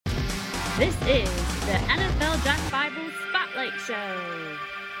This is the NFL Draft Bible Spotlight Show,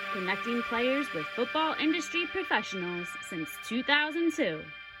 connecting players with football industry professionals since 2002.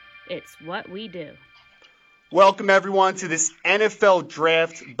 It's what we do. Welcome, everyone, to this NFL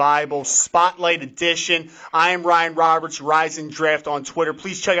Draft Bible Spotlight Edition. I am Ryan Roberts, Rising Draft on Twitter.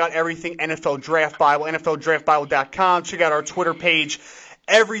 Please check out everything NFL Draft Bible, NFLDraftBible.com. Check out our Twitter page.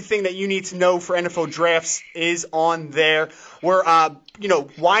 Everything that you need to know for NFL drafts is on there. We're,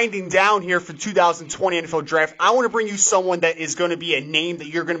 winding down here for 2020 NFL Draft. I want to bring you someone that is going to be a name that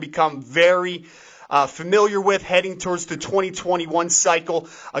you're going to become very familiar with heading towards the 2021 cycle,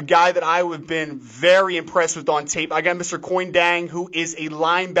 a guy that I have been very impressed with on tape. I got Mr. Kuony Deng, who is a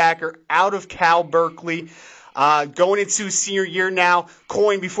linebacker out of Cal Berkeley, going into his senior year now.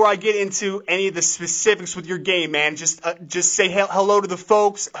 Kuony, before I get into any of the specifics with your game, man, just say hello to the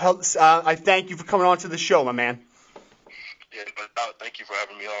folks. I thank you for coming on to the show, my man. Yeah, but thank you for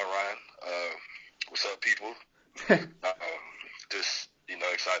having me on, Ryan. What's up, people? Just,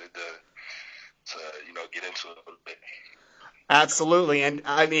 excited to get into it a little bit. Absolutely. And,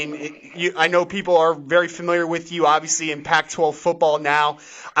 I mean, I know people are very familiar with you, obviously, in Pac-12 football now.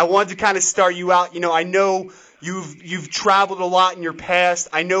 I wanted to kind of start you out. I know you've traveled a lot in your past.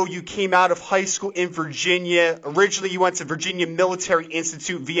 I know you came out of high school in Virginia. Originally, you went to Virginia Military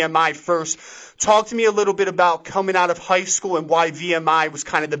Institute, VMI first. Talk to me a little bit about coming out of high school and why VMI was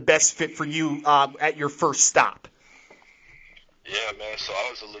kind of the best fit for you at your first stop. Yeah, man. So I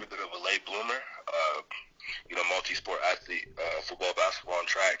was a little bit of a late bloomer. Multi-sport athlete, football, basketball, and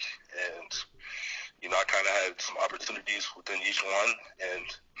track. And, I kind of had some opportunities within each one. And,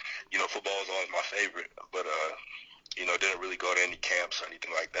 football was always my favorite. But, didn't really go to any camps or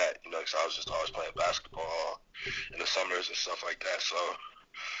anything like that, because I was just always playing basketball in the summers and stuff like that. So,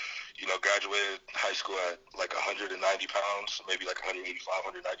 graduated high school at like 190 pounds, maybe like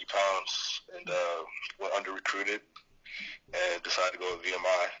 185, 190 pounds, and went under-recruited. And decided to go with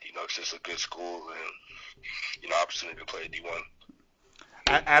VMI. It's just a good school and, opportunity to play D1.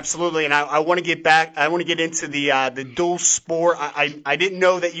 Absolutely, and I want to get back. I want to get into the dual sport. I didn't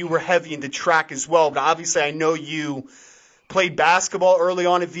know that you were heavy into track as well, but obviously I know you played basketball early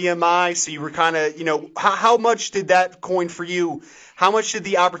on at VMI, so you were kind of, how much did that coin for you? How much did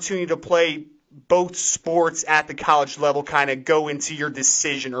the opportunity to play both sports at the college level kind of go into your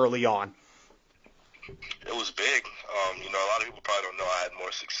decision early on? It was big. A lot of people probably don't know I had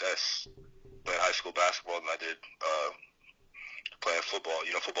more success playing high school basketball than I did playing football.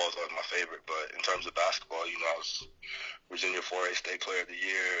 Football is always my favorite, but in terms of basketball, I was Virginia 4A State Player of the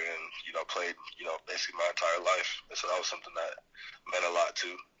Year and, played, basically my entire life. And so that was something that meant a lot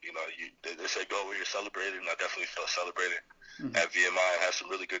too. They say go where you're celebrated, and I definitely felt celebrated at VMI. I had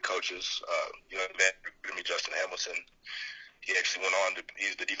some really good coaches. Justin Hamilton. He actually went on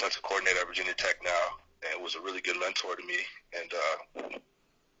he's the defensive coordinator at Virginia Tech now, and was a really good mentor to me. And,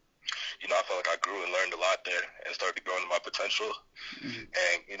 I felt like I grew and learned a lot there and started growing to my potential and,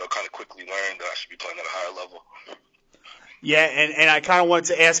 kind of quickly learned that I should be playing at a higher level. Yeah, and I kind of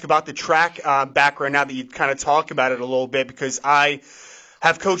wanted to ask about the track background now that you kind of talk about it a little bit, because I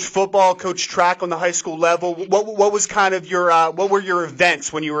have coached football, coached track on the high school level. What was kind of your what were your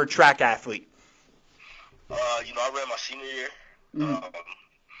events when you were a track athlete? I ran my senior year,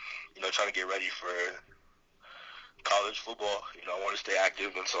 trying to get ready for college football. I wanted to stay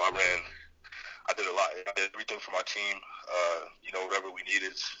active, and so I did a lot. I did everything for my team, whatever we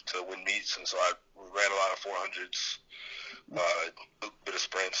needed to win meets, and so I ran a lot of 400s, a bit of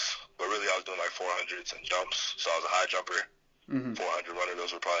sprints, but really I was doing like 400s and jumps, so I was a high jumper. 400 runner,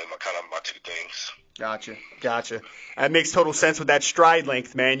 those were probably my two things. Gotcha. That makes total sense with that stride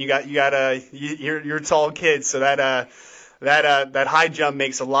length, man. You're a tall kid, so that high jump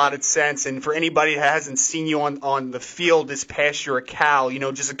makes a lot of sense. And for anybody that hasn't seen you on the field this past year at Cal,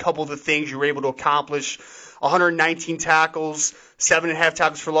 just a couple of the things you were able to accomplish: 119 tackles, 7.5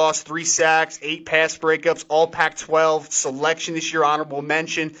 tackles for loss, 3 sacks, 8 pass breakups, all Pac-12 selection this year, honorable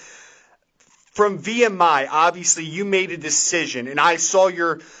mention. From VMI, obviously, you made a decision, and I saw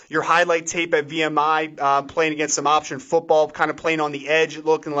your highlight tape at VMI playing against some option football, kind of playing on the edge,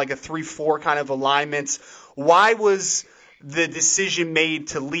 looking like a 3-4 kind of alignment. Why was the decision made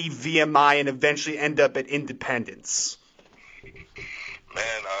to leave VMI and eventually end up at Independence?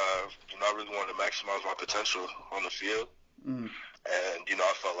 Man, I really wanted to maximize my potential on the field. And,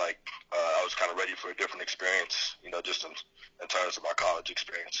 I felt like I was kind of ready for a different experience, just in terms of my college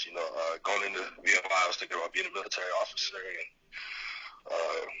experience. Going into VMI, I was thinking about being a military officer. And,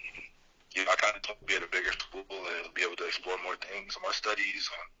 I kind of wanted to be at a bigger school and be able to explore more things in my studies,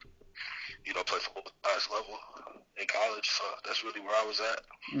 play football at the highest level in college. So that's really where I was at.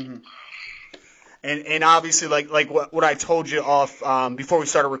 And obviously, like what I told you off before we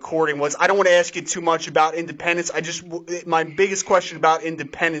started recording was I don't want to ask you too much about Independence. My biggest question about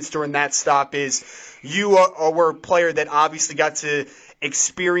Independence during that stop is you were a player that obviously got to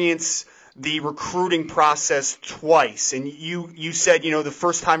experience the recruiting process twice, and you said the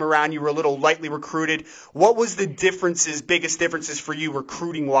first time around you were a little lightly recruited. What was the biggest differences for you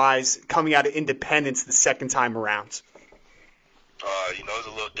recruiting wise coming out of Independence the second time around? It was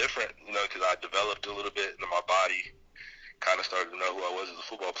a little different, because I developed a little bit, and my body kind of started to know who I was as a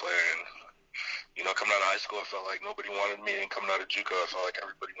football player. And, coming out of high school, I felt like nobody wanted me, and coming out of JUCO, I felt like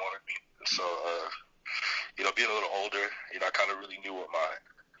everybody wanted me. And so, being a little older, I kind of really knew what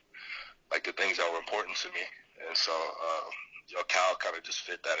the things that were important to me. And so, Cal kind of just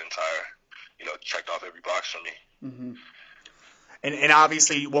fit that entire, checked off every box for me. Mm-hmm. And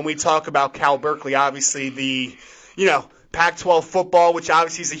obviously, when we talk about Cal Berkeley, obviously the, Pac-12 football, which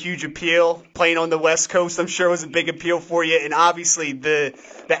obviously is a huge appeal. Playing on the West Coast, I'm sure, was a big appeal for you. And obviously the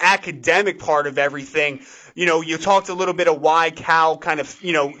academic part of everything, you talked a little bit of why Cal kind of,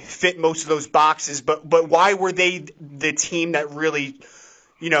 fit most of those boxes. But why were they the team that really,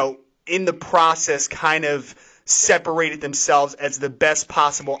 in the process kind of separated themselves as the best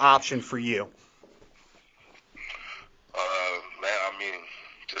possible option for you?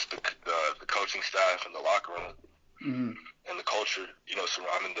 Just the coaching staff and the locker room. Mm-hmm. And the culture,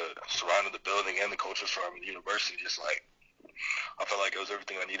 surrounding the building and the culture surrounding the university, I felt like it was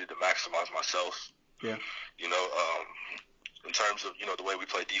everything I needed to maximize myself. Yeah. In terms of, the way we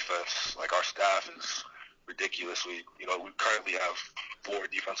play defense, like our staff is ridiculous. We currently have 4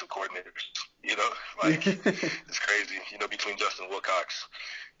 defensive coordinators, it's crazy, between Justin Wilcox,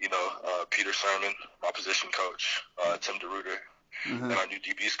 Peter Sermon, my position coach, Tim DeRuiter, mm-hmm. and our new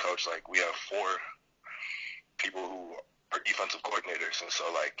DBs coach. We have 4 people who are defensive coordinators, and so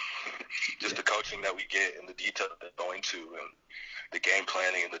just the coaching that we get and the detail that they're going to and the game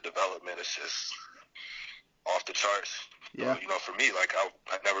planning and the development is just off the charts. Yeah. For me, I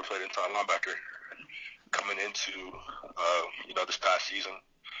never played inside linebacker coming into this past season,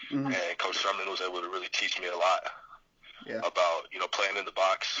 mm-hmm. and Coach Sermon was able to really teach me a lot about playing in the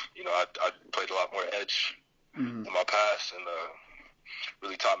box. I played a lot more edge mm-hmm. in my past, and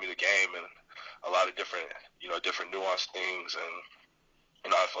really taught me the game and a lot of different nuanced things,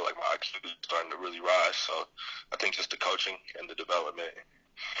 and I feel like my IQ is starting to really rise. So I think just the coaching and the development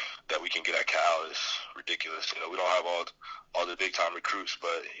that we can get at Cal is ridiculous. We don't have all the big time recruits,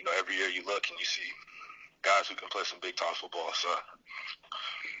 but every year you look and you see guys who can play some big time football. So.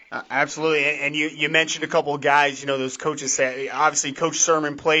 Absolutely, and you mentioned a couple of guys. Those coaches say obviously Coach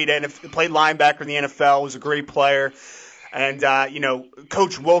Sermon played linebacker in the NFL, was a great player. And,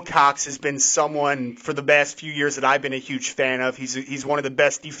 Coach Wilcox has been someone for the past few years that I've been a huge fan of. He's one of the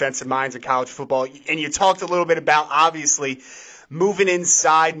best defensive minds in college football. And you talked a little bit about, obviously, moving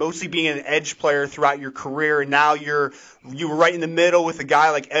inside, mostly being an edge player throughout your career, and now you were right in the middle with a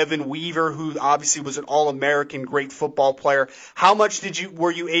guy like Evan Weaver, who obviously was an All-American, great football player. How much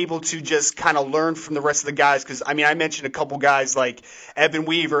were you able to just kind of learn from the rest of the guys? Because I mentioned a couple guys like Evan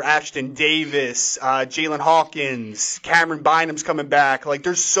Weaver, Ashton Davis, Jalen Hawkins, Cameron Bynum's coming back.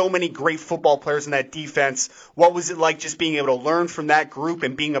 There's so many great football players in that defense. What was it like just being able to learn from that group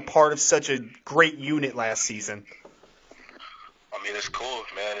and being a part of such a great unit last season? It's cool,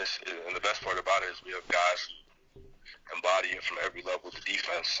 man. And the best part about it is we have guys who embody it from every level of the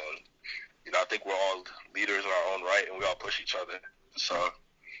defense. And, I think we're all leaders in our own right, and we all push each other. So, our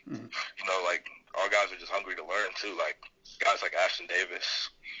guys are just hungry to learn, too. Guys like Ashton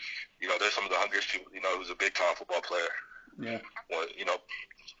Davis, they're some of the hungriest people, who's a big-time football player. Yeah. Well,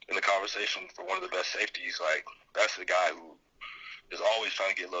 in the conversation for one of the best safeties, that's the guy who is always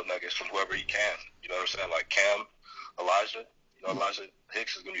trying to get little nuggets from whoever he can. You know what I'm saying? Cam, Elijah. Elijah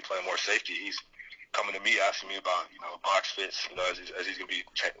Hicks is going to be playing more safety. He's coming to me asking me about, box fits, as he's going to be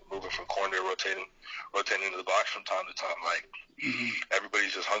moving from corner, rotating into the box from time to time. Mm-hmm.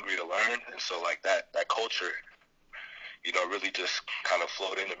 Everybody's just hungry to learn. And so, that culture, really just kind of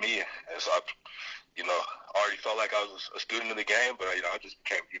flowed into me. And so I already felt like I was a student in the game, but, I just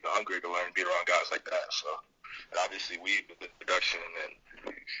became even hungrier to learn and be around guys like that. So, and obviously we, with the production and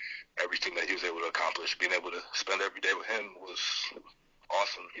everything that he was able to accomplish, being able to spend every day with him was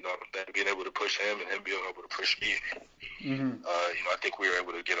awesome. Being able to push him and him being able to push me. Mm-hmm. I think we were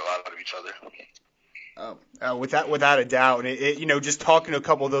able to get a lot out of each other. Without a doubt. And just talking to a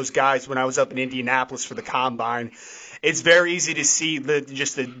couple of those guys when I was up in Indianapolis for the Combine, it's very easy to see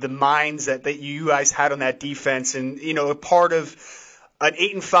the minds that you guys had on that defense. And, a part of an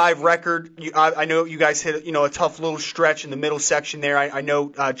 8-5 record. I know you guys hit a tough little stretch in the middle section there. I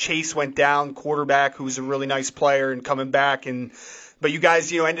know Chase went down, quarterback, who's a really nice player, and coming back, but you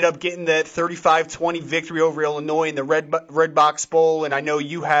guys ended up getting that 35-20 victory over Illinois in the Red Box Bowl, and I know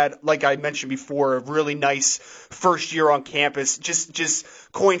you had, like I mentioned before, a really nice first year on campus.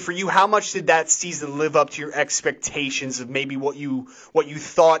 Just Coin, for you, how much did that season live up to your expectations of maybe what you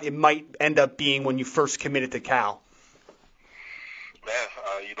thought it might end up being when you first committed to Cal? Man,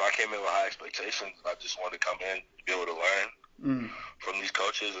 I came in with high expectations. I just wanted to come in, be able to learn from these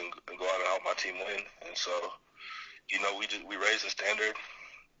coaches and go out and help my team win. And so, we raised the standard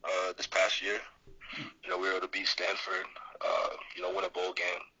this past year. We were able to beat Stanford, win a bowl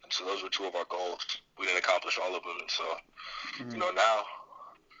game. And so those were two of our goals. We didn't accomplish all of them. And so, now,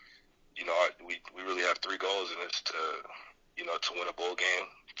 we really have three goals, and it's to win a bowl game,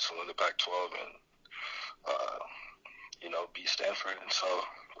 to win the Pac-12, and beat Stanford. And so,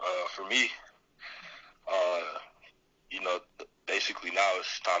 for me, basically now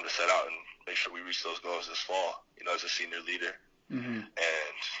it's time to set out and make sure we reach those goals this fall, as a senior leader. And,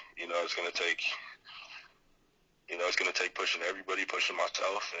 it's going to take, pushing everybody, pushing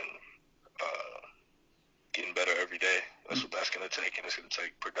myself, and getting better every day. That's what that's going to take, and it's going to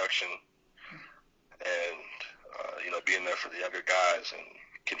take production and, being there for the younger guys and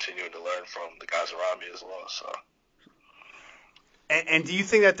continuing to learn from the guys around me as well. So. And do you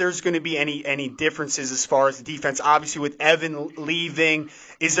think that there's going to be any differences as far as the defense? Obviously, with Evan leaving,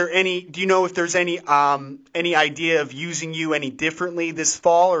 is there any? Do you know if there's any idea of using you any differently this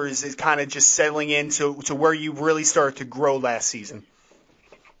fall, or is it kind of just settling into where you really started to grow last season?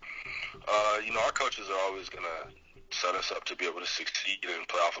 Our coaches are always going to set us up to be able to succeed and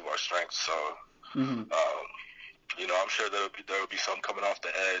play off of our strengths. So, I'm sure there will be some coming off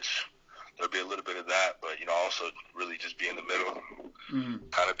the edge. There'll be a little bit of that, but also really just be in the middle,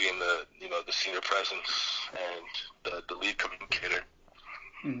 kind of being the the senior presence and the lead communicator,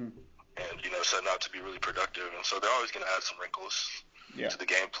 and setting out to be really productive. And so they're always going to add some wrinkles to the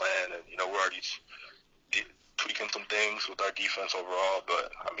game plan, and we're already tweaking some things with our defense overall.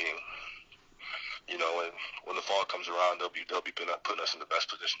 But I mean, when the fall comes around, they'll be putting us in the best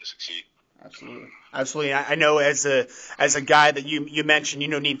position to succeed. Absolutely. I know as a guy that you mentioned,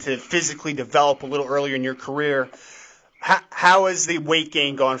 need to physically develop a little earlier in your career. How has the weight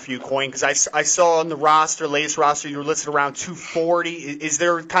gain gone for you, Coin? Because I saw on the latest roster, you were listed around 240. Is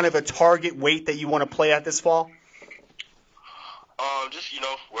there kind of a target weight that you want to play at this fall? Just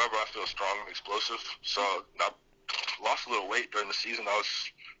wherever I feel strong and explosive. So I lost a little weight during the season. I was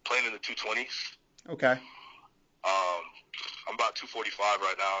playing in the 220s. Okay. I'm about 245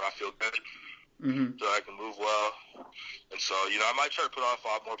 right now, and I feel good. So I can move well. And so, I might try to put on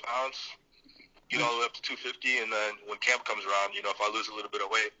 5 more pounds, all the way up to 250. And then when camp comes around, if I lose a little bit of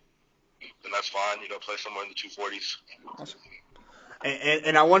weight, then that's fine. Play somewhere in the 240s. Awesome.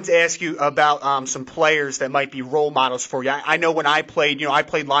 And I wanted to ask you about some players that might be role models for you. I know when I played, I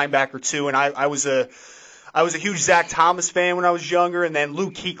played linebacker too, and I was a huge Zach Thomas fan when I was younger, and then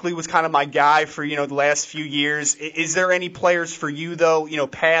Luke Kuechly was kind of my guy for, the last few years. Is there any players for you, though,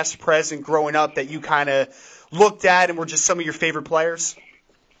 past, present, growing up, that you kind of looked at and were just some of your favorite players?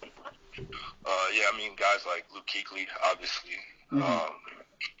 Guys like Luke Kuechly, obviously.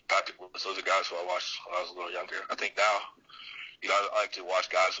 Patrick Willis, those are guys who I watched when I was a little younger. I think now, I like to watch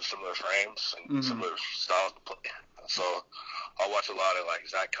guys with similar frames and similar styles to play. So I watch a lot of,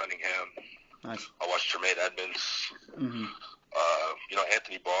 Zach Cunningham. Nice. I watched Tremaine Edmonds,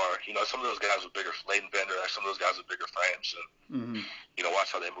 Anthony Barr. Some of those guys with bigger, Leighton Bender, some of those guys with bigger frames. And,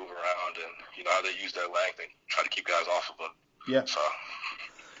 watch how they move around and, how they use their length and try to keep guys off of them. Yeah. So.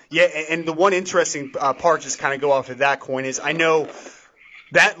 Yeah, and the one interesting part, just kind of go off of that, Coin, is I know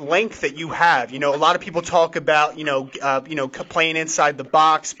that length that you have. A lot of people talk about, playing inside the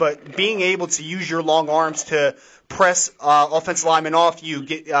box, but being able to use your long arms to press offensive linemen off you,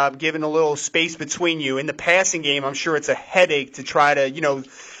 given a little space between you. In the passing game, I'm sure it's a headache to try to, you're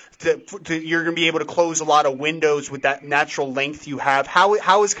going to be able to close a lot of windows with that natural length you have.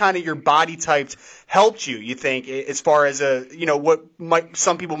 How has kind of your body type helped you think, as far as what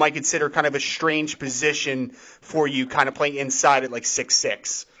some people might consider kind of a strange position for you, kind of playing inside at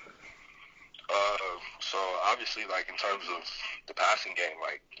 6'6"? So obviously, in terms of the passing game,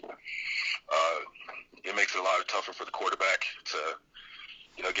 it makes it a lot tougher for the quarterback to,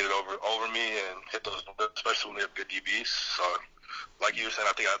 get it over me and hit those, especially when we have good DBs. So, like you were saying,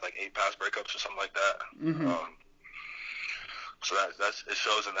 I think I had 8 pass breakups or something like that. So it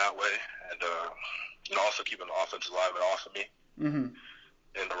shows in that way, and also keeping the offensive lineman off of me in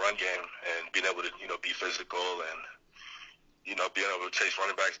the run game and being able to be physical and being able to chase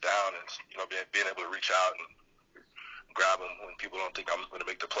running backs down and, being able to reach out and grab them when people don't think I'm going to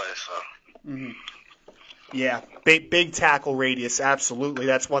make the play. So. Mm-hmm. Yeah, big tackle radius, absolutely.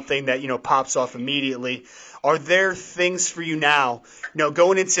 That's one thing that, pops off immediately. Are there things for you now,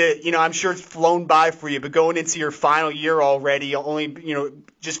 going into, I'm sure it's flown by for you, but going into your final year already, only,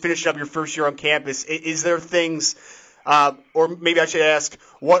 just finishing up your first year on campus, is there things, or maybe I should ask,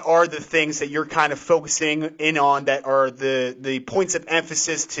 what are the things that you're kind of focusing in on that are the points of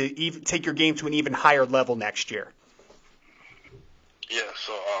emphasis to even take your game to an even higher level next year? Yeah,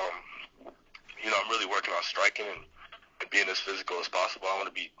 so, I'm really working on striking and being as physical as possible. I want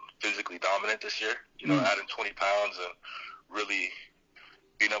to be physically dominant this year, adding 20 pounds and really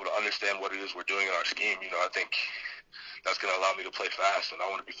being able to understand what it is we're doing in our scheme. I think that's going to allow me to play fast, and I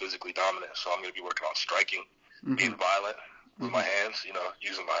want to be physically dominant. So I'm going to be working on striking, being violent with my hands,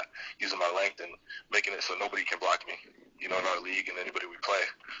 using my length and making it so nobody can block me, in our league and anybody we play.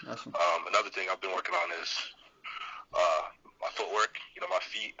 Awesome. Another thing I've been working on is my footwork, my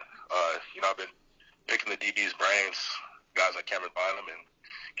feet. I've been picking the DB's brains, guys like Cameron Bynum, and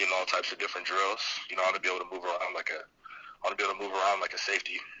getting all types of different drills. I want to be able to move around like a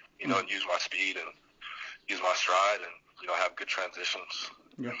safety, and use my speed and use my stride and, have good transitions.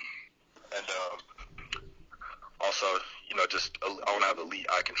 Yeah. And also, I want to have elite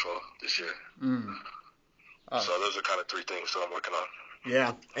eye control this year. So those are kind of three things that I'm working on.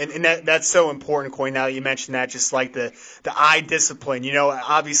 Yeah, and that's so important, Kuony. Now that you mentioned that, just like the eye discipline,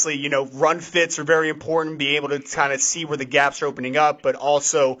 obviously, run fits are very important, being able to kind of see where the gaps are opening up, but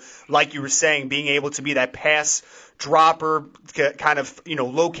also, like you were saying, being able to be that pass dropper, kind of,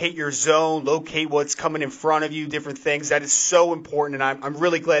 locate your zone, locate what's coming in front of you, different things. That is so important, and I'm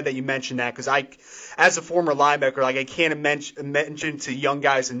really glad that you mentioned that, because as a former linebacker, I can't mention to young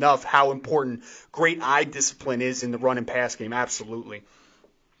guys enough how important great eye discipline is in the run and pass game. Absolutely.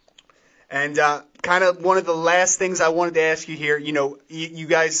 And kind of one of the last things I wanted to ask you here, you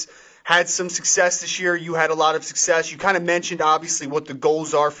guys had some success this year. You had a lot of success. You kind of mentioned, obviously, what the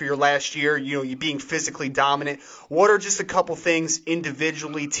goals are for your last year, you being physically dominant. What are just a couple things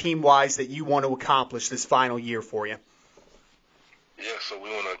individually, team-wise, that you want to accomplish this final year for you? Yeah, so we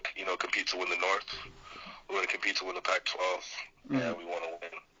want to, compete to win the North. We want to compete to win the Pac-12, and we want to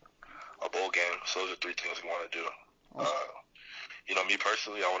win a bowl game. So those are three things we want to do. Awesome. Me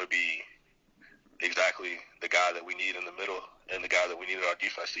personally, I want to be exactly the guy that we need in the middle and the guy that we need in our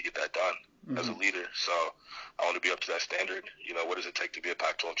defense to get that done as a leader. So I want to be up to that standard. What does it take to be a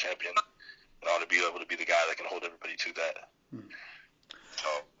Pac-12 champion? And I want to be able to be the guy that can hold everybody to that. So,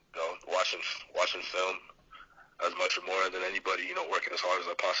 watching film as much or more than anybody, working as hard as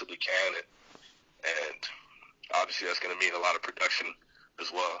I possibly can. And obviously that's going to mean a lot of production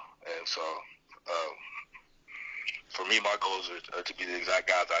as well. And so for me, my goals are to be the exact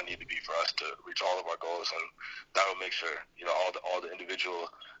guys I need to be for us to reach all of our goals. And that will make sure, all the individual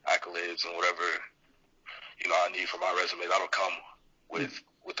accolades and whatever, I need for my resume, that'll come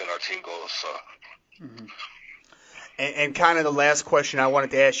within our team goals. So. And kind of the last question I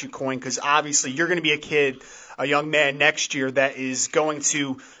wanted to ask you, Kuony, because obviously you're going to be a young man next year that is going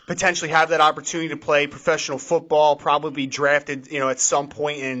to potentially have that opportunity to play professional football, probably be drafted, at some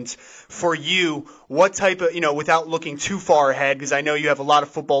point. And for you, what type of, without looking too far ahead, because I know you have a lot of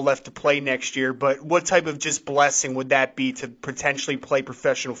football left to play next year, but what type of just blessing would that be to potentially play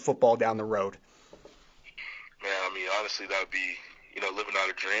professional football down the road? Man, honestly, that would be, living out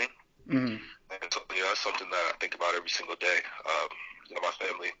a dream. And that's something that I think about every single day. My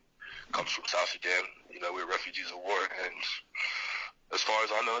family comes from South Sudan. We're refugees of war, and as far as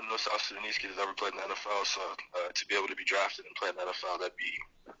I know, no South Sudanese kid has ever played in the NFL. So to be able to be drafted and play in the NFL,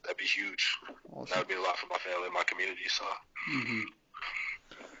 that'd be huge. Awesome. That would mean a lot for my family and my community. So.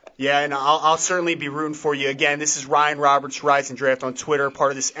 Yeah, and I'll certainly be rooting for you. Again, this is Ryan Roberts, Rise and Draft on Twitter,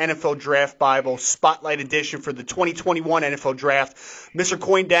 part of this NFL Draft Bible Spotlight Edition for the 2021 NFL Draft. Mr.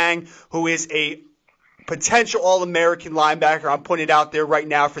 Kuony Deng, who is a potential All-American linebacker. I'm putting it out there right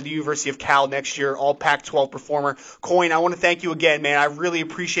now for the University of Cal next year, all Pac-12 performer. Kuony, I want to thank you again, man. I really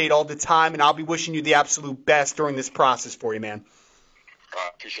appreciate all the time, and I'll be wishing you the absolute best during this process for you, man. I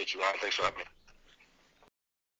appreciate you, Ryan. Thanks for having me.